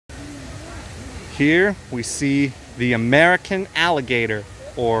Here we see the American alligator,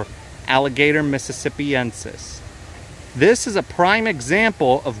 or Alligator mississippiensis. This is a prime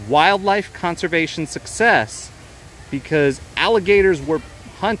example of wildlife conservation success because alligators were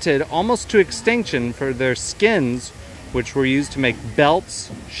hunted almost to extinction for their skins, which were used to make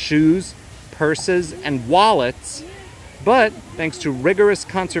belts, shoes, purses, and wallets. But thanks to rigorous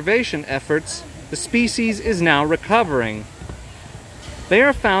conservation efforts, the species is now recovering. They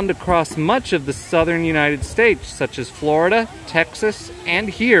are found across much of the southern United States, such as Florida, Texas, and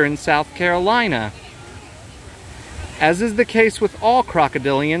here in South Carolina. As is the case with all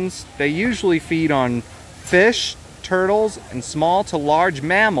crocodilians, they usually feed on fish, turtles, and small to large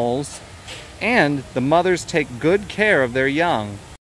mammals, and the mothers take good care of their young.